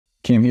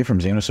Cam here from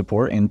Xano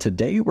Support, and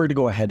today we're going to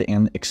go ahead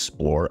and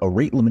explore a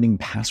rate-limiting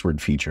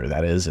password feature.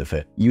 That is, if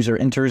a user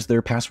enters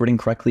their password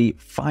incorrectly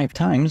 5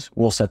 times,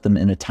 we'll set them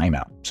in a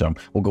timeout. So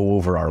we'll go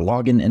over our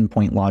login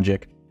endpoint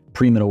logic,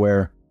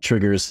 pre-middleware,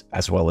 triggers,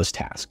 as well as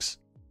tasks.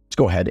 Let's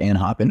go ahead and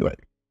hop into it.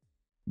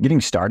 Getting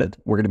started,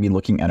 we're going to be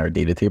looking at our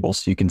data table.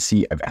 So you can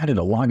see I've added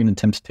a login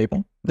attempts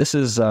table. This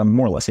is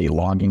more or less a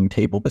logging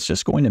table that's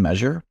just going to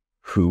measure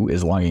who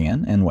is logging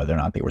in and whether or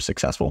not they were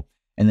successful.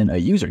 And then a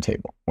user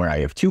table where I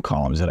have 2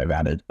 columns that I've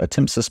added, a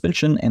temp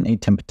suspension and a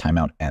temp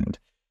timeout end.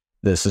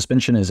 The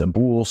suspension is a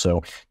bool,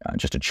 so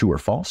just a true or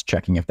false,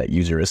 checking if that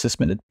user is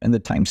suspended. And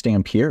the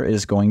timestamp here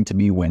is going to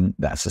be when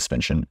that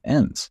suspension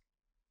ends.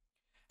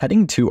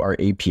 Heading to our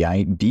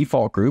API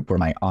default group where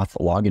my auth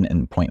login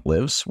endpoint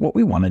lives, what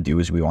we want to do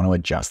is we want to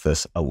adjust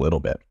this a little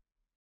bit.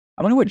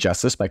 I'm going to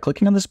adjust this by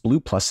clicking on this blue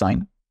plus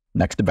sign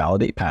next to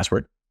validate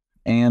password.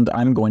 And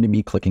I'm going to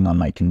be clicking on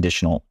my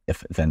conditional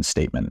if-then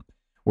statement,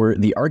 where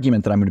the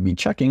argument that I'm going to be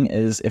checking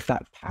is if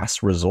that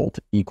pass result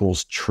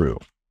equals true.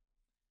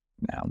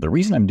 Now, the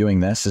reason I'm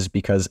doing this is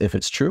because if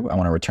it's true, I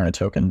want to return a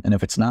token, and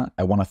if it's not,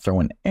 I want to throw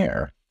an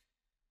error.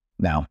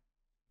 Now,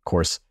 of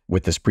course,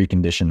 with this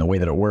precondition, the way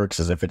that it works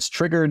is if it's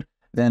triggered,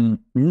 then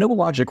no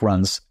logic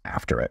runs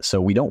after it. So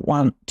we don't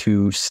want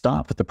to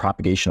stop the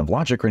propagation of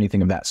logic or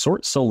anything of that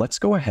sort. So let's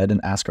go ahead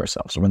and ask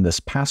ourselves, when this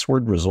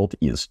password result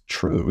is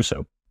true,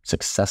 so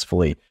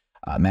successfully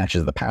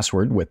matches the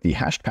password with the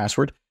hashed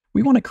password,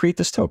 we want to create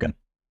this token.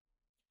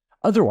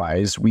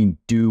 Otherwise, we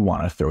do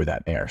want to throw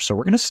that error. So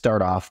we're going to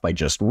start off by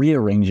just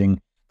rearranging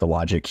the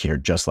logic here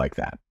just like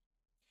that.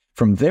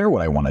 From there,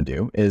 what I want to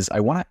do is I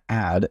want to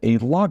add a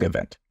log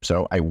event.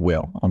 So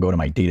I'll go to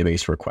my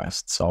database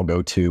requests. I'll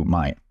go to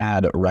my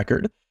add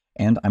record,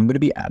 and I'm going to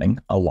be adding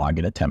a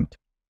login attempt.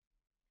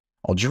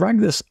 I'll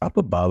drag this up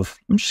above.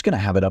 I'm just going to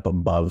have it up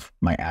above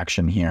my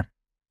action here.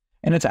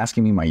 And it's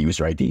asking me my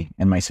user ID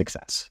and my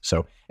success.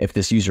 So if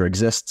this user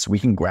exists, we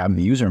can grab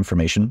the user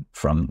information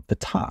from the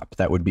top.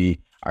 That would be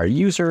our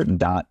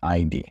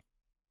user.id.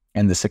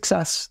 And the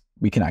success,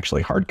 we can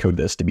actually hard code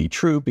this to be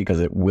true because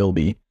it will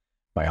be,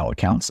 by all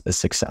accounts, a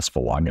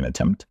successful login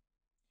attempt.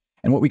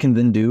 And what we can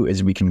then do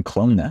is we can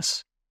clone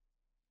this.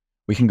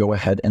 We can go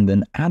ahead and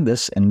then add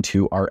this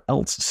into our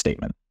else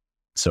statement.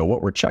 So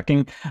what we're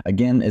checking,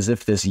 again, is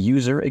if this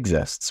user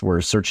exists. We're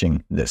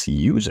searching this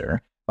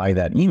user by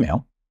that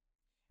email.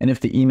 And if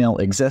the email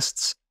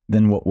exists,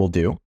 then what we'll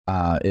do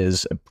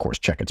is, of course,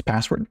 check its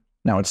password.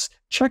 Now it's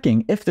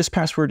checking if this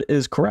password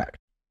is correct.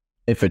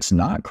 If it's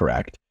not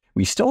correct,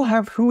 we still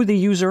have who the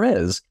user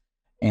is.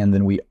 And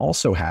then we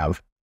also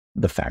have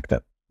the fact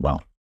that,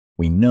 well,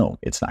 we know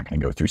it's not going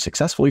to go through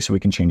successfully, so we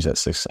can change that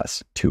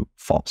success to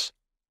false.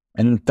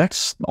 And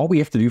that's all we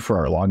have to do for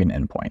our login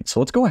endpoint. So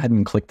let's go ahead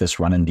and click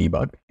this run and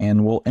debug,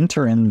 and we'll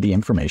enter in the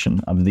information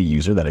of the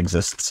user that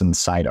exists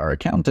inside our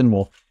account, and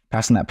we'll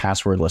pass in that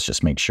password. Let's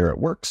just make sure it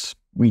works.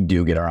 We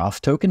do get our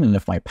auth token, and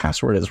if my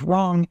password is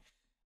wrong,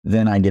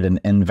 then I get an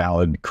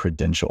invalid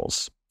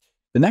credentials.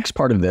 The next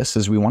part of this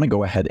is we want to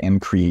go ahead and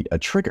create a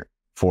trigger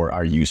for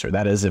our user.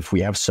 That is, if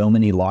we have so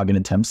many login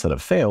attempts that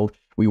have failed,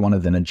 we want to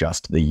then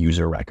adjust the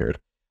user record.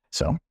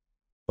 So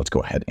let's go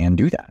ahead and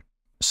do that.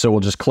 So we'll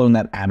just clone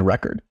that add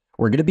record.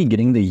 We're going to be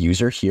getting the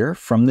user here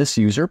from this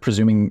user,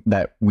 presuming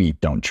that we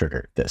don't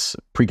trigger this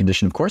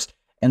precondition, of course.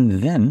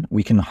 And then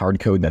we can hard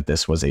code that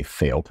this was a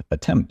failed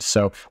attempt.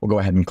 So we'll go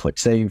ahead and click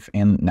save.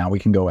 And now we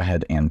can go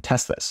ahead and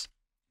test this.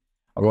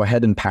 I'll go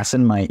ahead and pass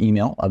in my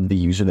email of the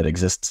user that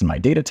exists in my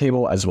data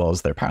table, as well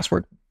as their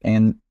password.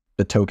 And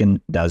the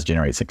token does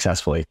generate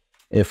successfully.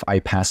 If I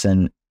pass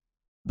in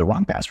the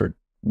wrong password,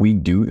 we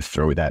do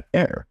throw that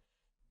error.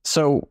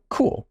 So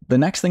cool. The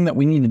next thing that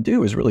we need to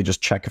do is really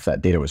just check if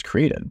that data was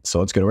created. So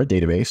let's go to our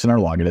database and our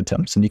login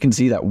attempts. And you can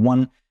see that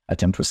one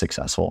attempt was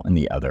successful and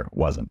the other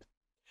wasn't.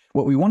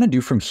 What we want to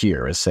do from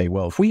here is say,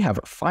 well, if we have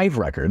 5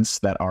 records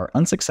that are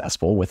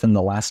unsuccessful within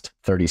the last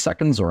 30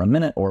 seconds or a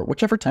minute or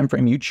whichever time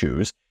frame you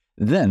choose,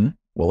 then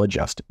we'll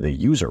adjust the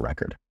user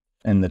record.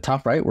 In the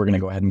top right, we're going to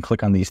go ahead and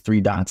click on these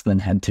 3 dots, then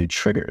head to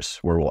triggers,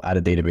 where we'll add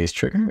a database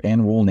trigger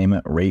and we'll name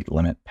it rate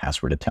limit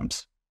password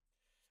attempts.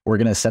 We're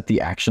going to set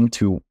the action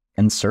to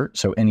insert.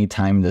 So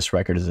anytime this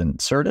record is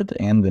inserted,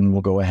 and then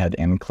we'll go ahead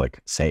and click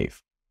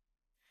save.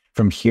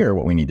 From here,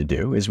 what we need to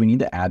do is we need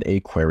to add a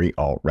query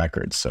all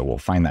records. So we'll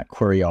find that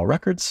query all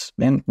records,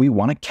 and we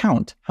want to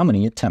count how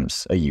many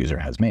attempts a user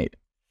has made.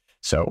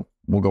 So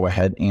we'll go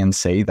ahead and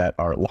say that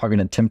our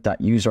login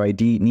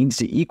attempt.userid needs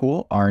to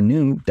equal our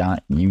new.user_id.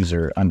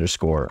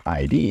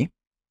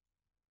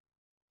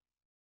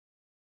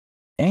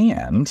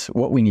 And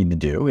what we need to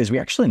do is we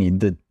actually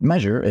need to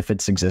measure if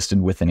it's existed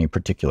within a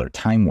particular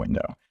time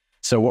window.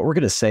 So what we're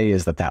going to say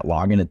is that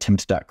login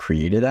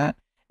attempt.created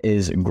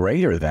is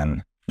greater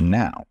than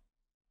now.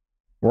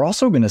 We're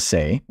also going to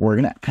say we're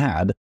going to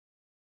add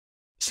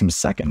some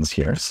seconds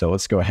here. So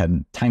let's go ahead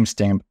and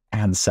timestamp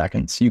add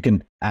seconds. You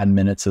can add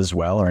minutes as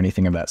well or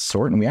anything of that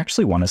sort. And we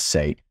actually want to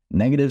say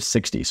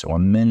 -60, so a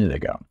minute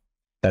ago.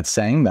 That's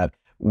saying that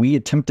we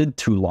attempted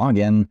to log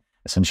in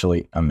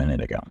essentially a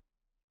minute ago.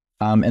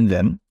 And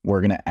then we're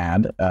going to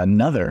add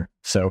another.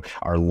 So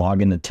our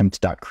login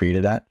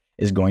attempt.created@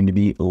 is going to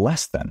be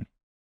less than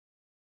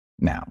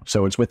now.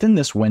 So it's within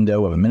this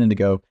window of a minute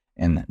ago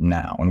and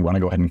now. And we want to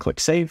go ahead and click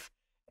save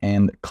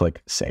and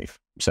click save.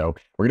 So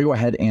we're going to go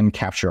ahead and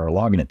capture our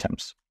login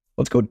attempts.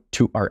 Let's go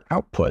to our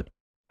output,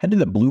 head to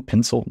the blue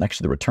pencil next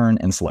to the return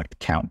and select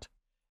count.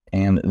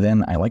 And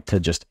then I like to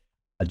just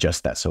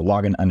adjust that. So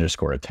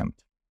login_attempt.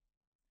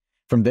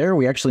 From there,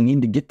 we actually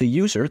need to get the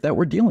user that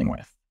we're dealing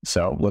with.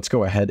 So let's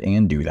go ahead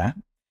and do that.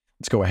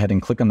 Let's go ahead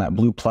and click on that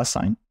blue plus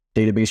sign,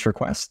 database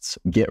requests,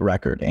 get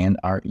record, and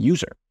our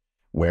user,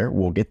 where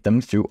we'll get them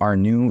through our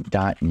new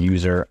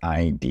 .user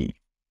ID.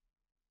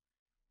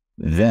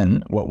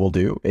 Then what we'll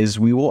do is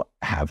we will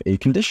have a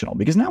conditional,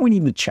 because now we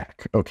need to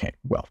check, okay,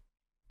 well,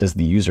 does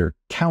the user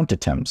count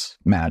attempts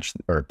match,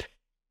 or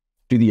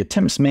do the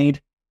attempts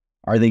made,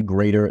 are they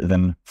greater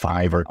than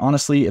 5? Or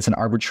honestly, it's an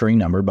arbitrary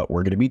number, but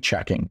we're going to be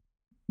checking.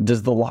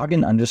 Does the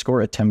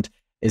login_attempt,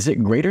 is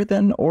it greater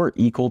than or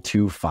equal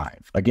to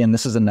 5? Again,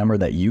 this is a number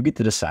that you get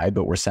to decide,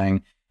 but we're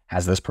saying,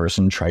 has this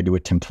person tried to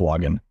attempt to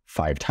log in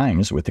 5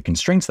 times with the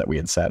constraints that we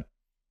had set?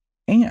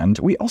 And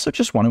we also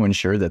just want to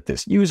ensure that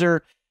this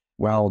user,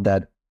 well,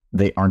 that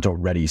they aren't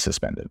already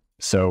suspended.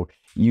 So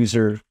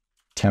user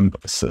temp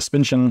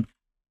suspension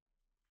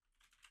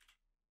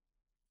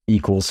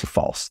equals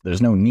false.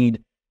 There's no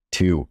need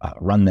to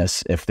run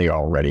this if they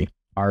already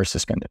are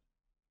suspended.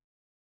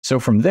 So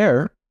from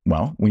there,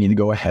 well, we need to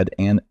go ahead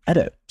and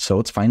edit. So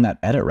let's find that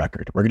edit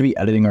record. We're going to be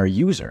editing our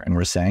user, and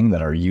we're saying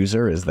that our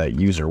user is that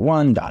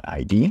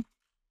user1.id,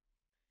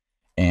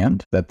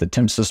 and that the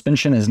temp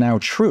suspension is now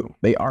true.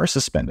 They are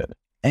suspended,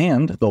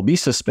 and they'll be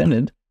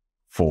suspended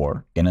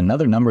for, in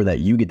another number that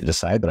you get to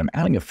decide, but I'm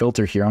adding a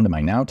filter here onto my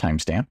now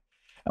timestamp.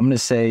 I'm going to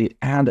say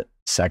add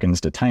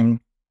seconds to timestamp,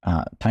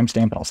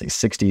 and I'll say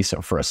 60.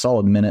 So for a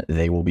solid minute,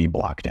 they will be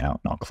blocked out,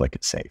 and I'll click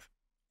save.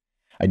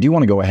 I do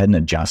want to go ahead and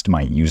adjust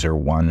my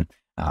user1.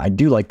 I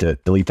do like to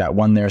delete that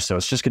one there, so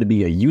it's just going to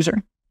be a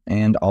user,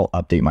 and I'll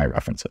update my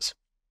references.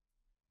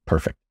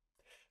 Perfect.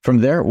 From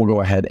there, we'll go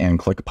ahead and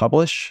click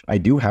publish. I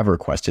do have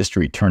request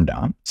history turned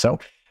on, so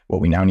what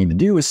we now need to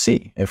do is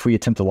see if we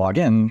attempt to log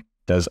in,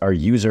 does our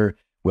user,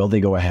 will they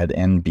go ahead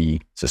and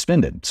be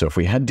suspended? So if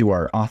we head to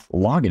our auth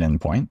login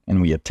endpoint and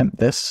we attempt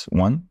this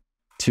 1,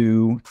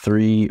 2,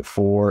 3,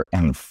 4,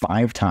 and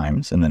 5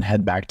 times, and then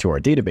head back to our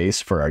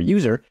database for our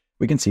user,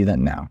 we can see that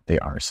now they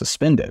are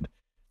suspended.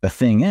 The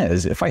thing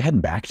is, if I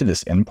head back to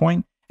this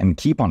endpoint and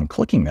keep on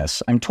clicking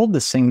this, I'm told the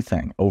same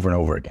thing over and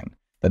over again,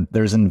 that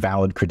there's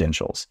invalid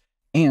credentials.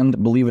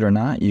 And believe it or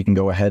not, you can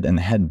go ahead and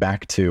head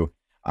back to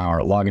our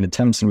login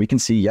attempts and we can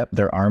see, yep,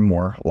 there are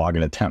more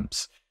login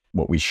attempts.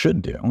 What we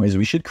should do is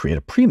we should create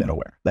a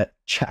pre-middleware that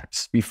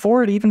checks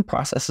before it even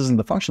processes in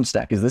the function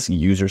stack, is this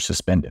user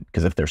suspended?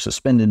 Because if they're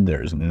suspended,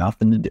 there's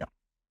nothing to do.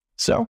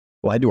 So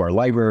we'll head to our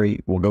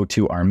library, we'll go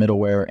to our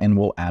middleware, and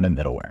we'll add a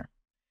middleware.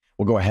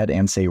 We'll go ahead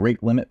and say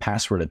rate limit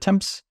password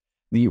attempts,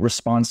 the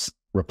response,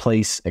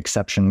 replace,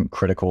 exception,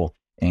 critical,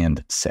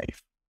 and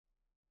save.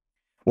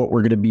 What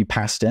we're going to be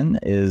passed in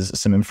is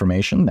some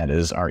information, that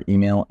is our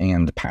email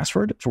and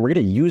password. So we're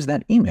going to use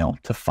that email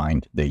to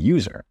find the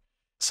user.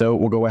 So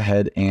we'll go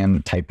ahead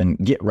and type in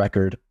get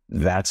record.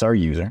 That's our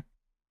user.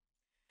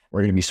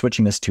 We're going to be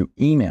switching this to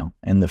email,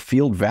 and the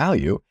field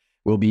value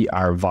will be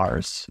our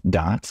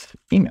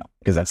vars.email,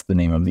 because that's the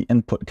name of the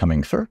input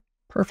coming through.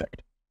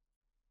 Perfect.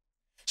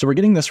 So we're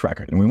getting this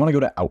record, and we want to go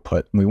to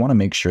output, and we want to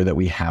make sure that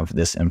we have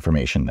this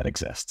information that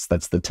exists.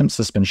 That's the temp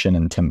suspension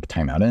and temp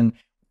timeout in,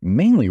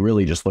 mainly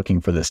really just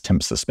looking for this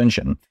temp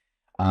suspension.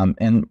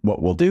 And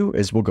what we'll do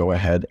is we'll go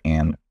ahead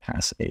and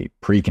pass a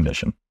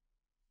precondition.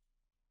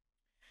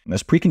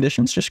 This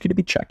precondition is just going to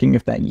be checking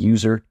if that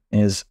user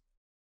is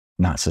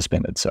not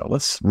suspended. So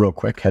let's real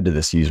quick head to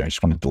this user. I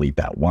just want to delete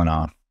that one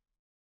off.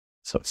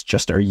 So it's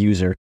just our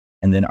user.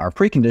 And then our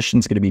precondition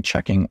is going to be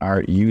checking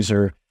our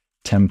user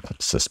temp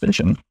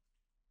suspension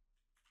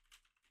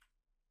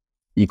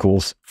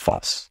equals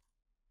false.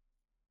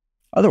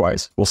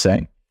 Otherwise, we'll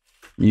say,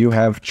 you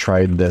have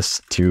tried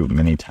this too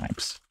many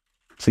times.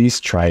 Please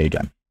try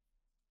again.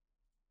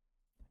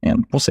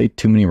 And we'll say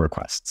too many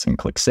requests and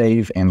click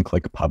save and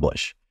click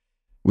publish.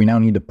 We now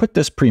need to put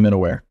this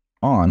pre-middleware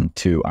on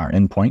to our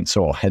endpoint.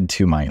 So I'll head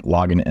to my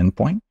login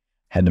endpoint,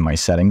 head to my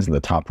settings in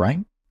the top right,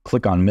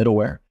 click on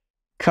middleware,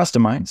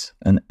 customize,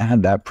 and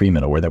add that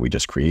pre-middleware that we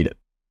just created.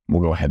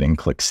 We'll go ahead and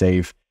click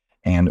save,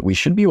 and we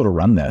should be able to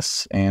run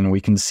this, and we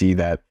can see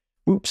that,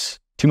 oops,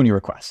 too many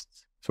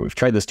requests. So we've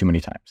tried this too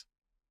many times.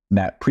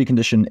 That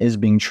precondition is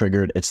being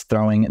triggered. It's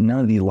throwing, none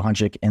of the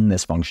logic in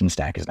this function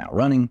stack is now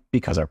running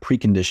because our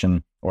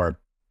precondition, or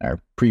our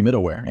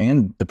pre-middleware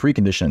and the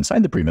precondition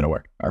inside the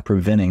pre-middleware, are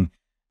preventing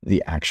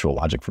the actual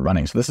logic for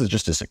running. So this is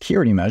just a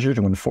security measure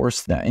to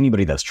enforce that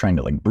anybody that's trying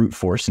to like brute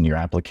force in your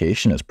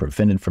application is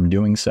prevented from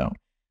doing so.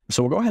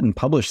 So we'll go ahead and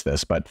publish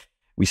this, but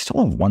we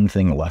still have one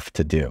thing left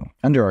to do.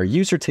 Under our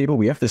user table,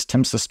 we have this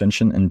temp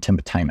suspension and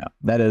temp timeout.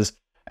 That is,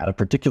 at a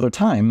particular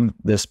time,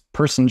 this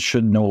person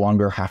should no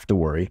longer have to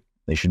worry.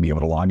 They should be able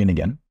to log in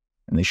again,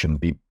 and they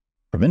shouldn't be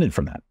prevented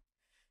from that.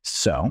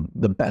 So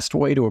the best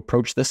way to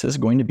approach this is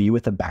going to be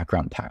with a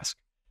background task.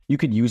 You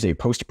could use a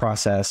post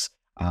process,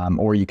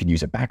 or you could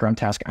use a background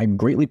task. I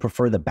greatly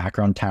prefer the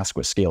background task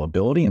with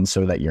scalability, and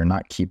so that you're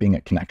not keeping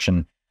a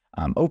connection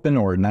open,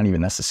 or not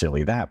even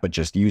necessarily that, but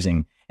just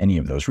using any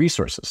of those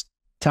resources.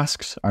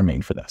 Tasks are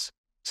made for this.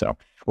 So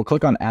we'll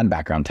click on Add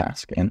Background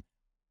Task and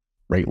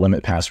rate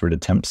limit password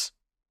attempts,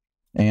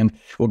 and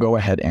we'll go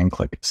ahead and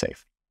click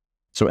Save.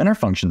 So in our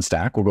function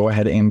stack, we'll go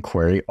ahead and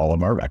query all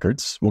of our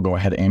records. We'll go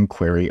ahead and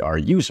query our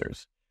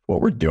users.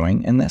 What we're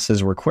doing in this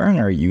is we're querying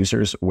our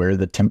users where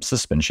the temp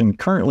suspension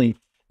currently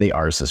they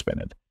are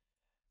suspended.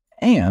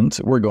 And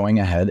we're going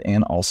ahead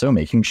and also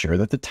making sure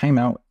that the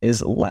timeout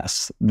is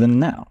less than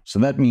now. So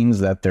that means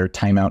that their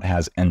timeout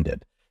has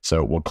ended.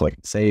 So we'll click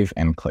Save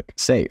and click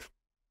Save.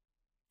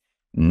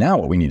 Now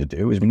what we need to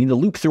do is we need to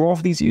loop through all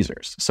of these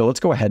users. So let's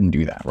go ahead and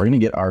do that. We're going to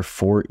get our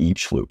for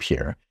each loop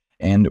here,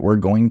 and we're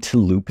going to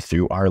loop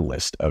through our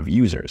list of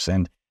users.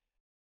 And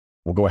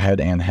we'll go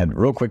ahead and head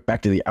real quick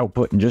back to the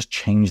output and just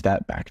change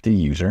that back to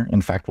user.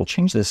 In fact, we'll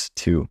change this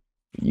to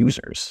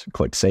users.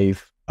 Click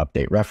Save,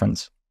 Update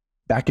Reference.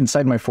 Back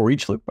inside my for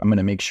each loop, I'm going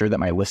to make sure that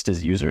my list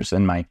is users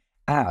and my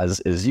as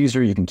is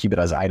user. You can keep it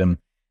as item,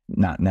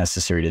 not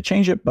necessary to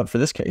change it, but for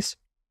this case.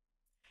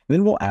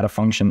 Then we'll add a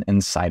function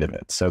inside of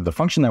it. So the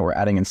function that we're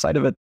adding inside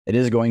of it, it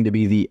is going to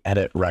be the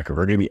edit record.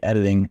 We're going to be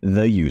editing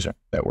the user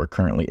that we're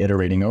currently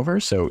iterating over.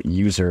 So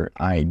user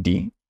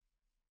ID.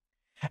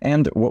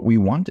 And what we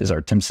want is our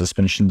temp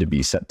suspension to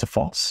be set to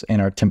false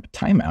and our temp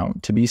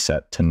timeout to be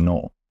set to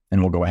null.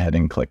 And we'll go ahead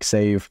and click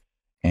Save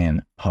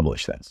and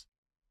publish this.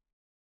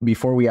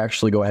 Before we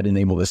actually go ahead and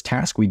enable this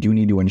task, we do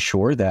need to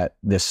ensure that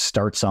this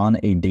starts on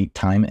a date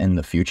time in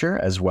the future,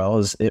 as well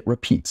as it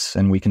repeats.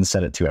 And we can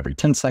set it to every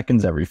 10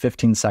 seconds, every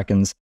 15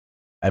 seconds,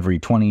 every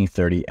 20,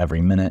 30, every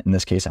minute. In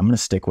this case, I'm going to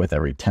stick with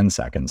every 10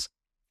 seconds.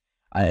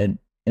 It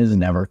is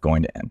never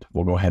going to end.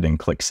 We'll go ahead and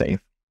click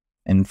Save.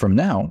 And from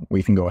now,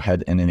 we can go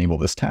ahead and enable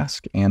this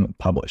task and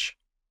publish.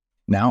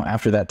 Now,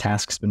 after that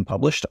task's been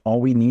published, all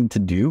we need to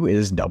do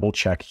is double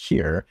check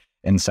here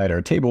inside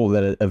our table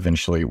that it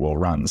eventually will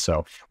run.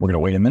 So we're going to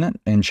wait a minute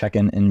and check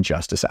in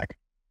just a sec.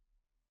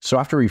 So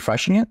after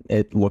refreshing it,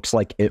 it looks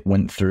like it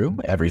went through.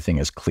 Everything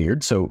is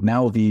cleared. So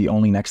now the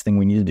only next thing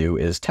we need to do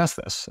is test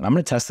this. And I'm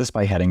going to test this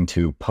by heading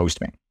to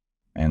Postman.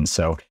 And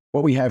so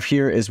what we have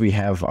here is we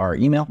have our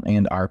email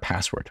and our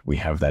password. We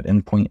have that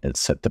endpoint.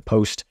 It's set to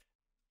post.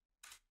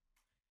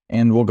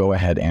 And we'll go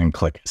ahead and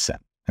click Send.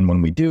 And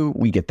when we do,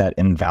 we get that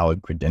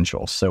invalid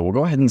credential. So we'll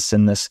go ahead and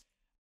send this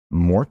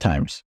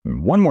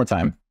one more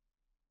time.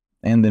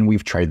 And then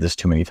we've tried this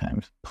too many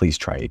times. Please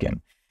try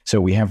again. So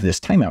we have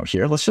this timeout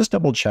here. Let's just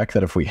double check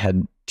that if we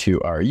head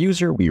to our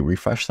user, we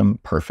refresh them,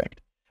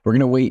 perfect. We're going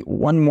to wait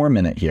one more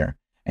minute here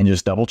and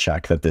just double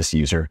check that this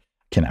user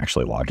can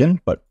actually log in.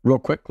 But real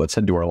quick, let's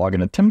head to our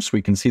login attempts.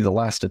 We can see the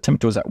last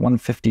attempt was at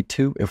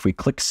 152. If we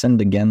click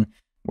send again,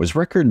 was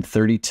record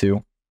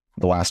 32.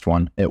 The last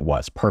one, it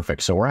was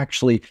perfect. So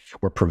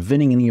we're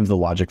preventing any of the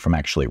logic from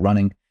actually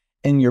running.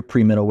 In your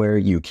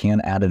pre-middleware, you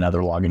can add another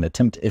login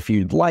attempt if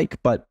you'd like,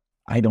 but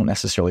I don't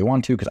necessarily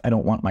want to because I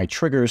don't want my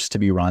triggers to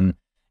be run,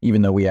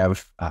 even though we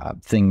have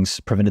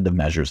preventative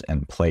measures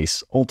in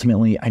place.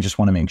 Ultimately, I just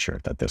want to make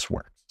sure that this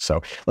works.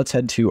 So let's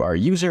head to our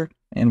user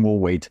and we'll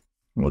wait.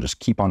 We'll just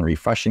keep on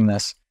refreshing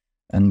this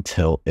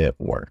until it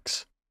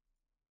works.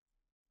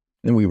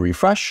 Then we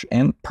refresh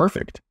and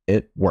perfect,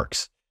 it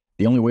works.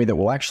 The only way that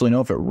we'll actually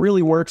know if it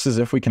really works is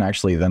if we can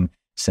actually then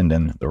send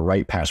in the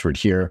right password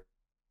here.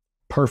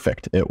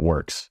 Perfect, it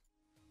works.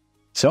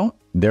 So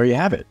there you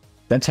have it.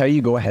 That's how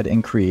you go ahead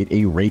and create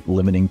a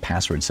rate-limiting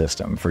password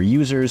system for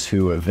users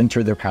who have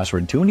entered their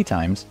password too many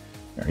times,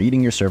 are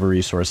eating your server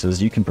resources.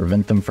 You can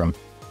prevent them from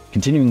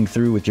continuing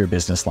through with your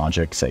business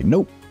logic. Say,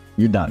 nope,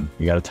 you're done.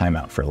 You got a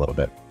timeout for a little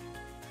bit.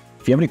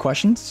 If you have any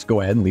questions, go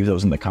ahead and leave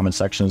those in the comment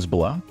sections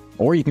below,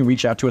 or you can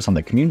reach out to us on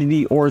the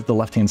community or the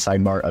left-hand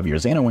sidebar of your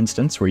Xano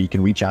instance where you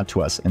can reach out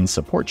to us in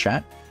support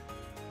chat.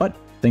 But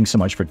thanks so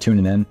much for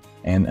tuning in,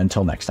 and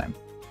until next time,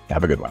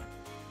 have a good one.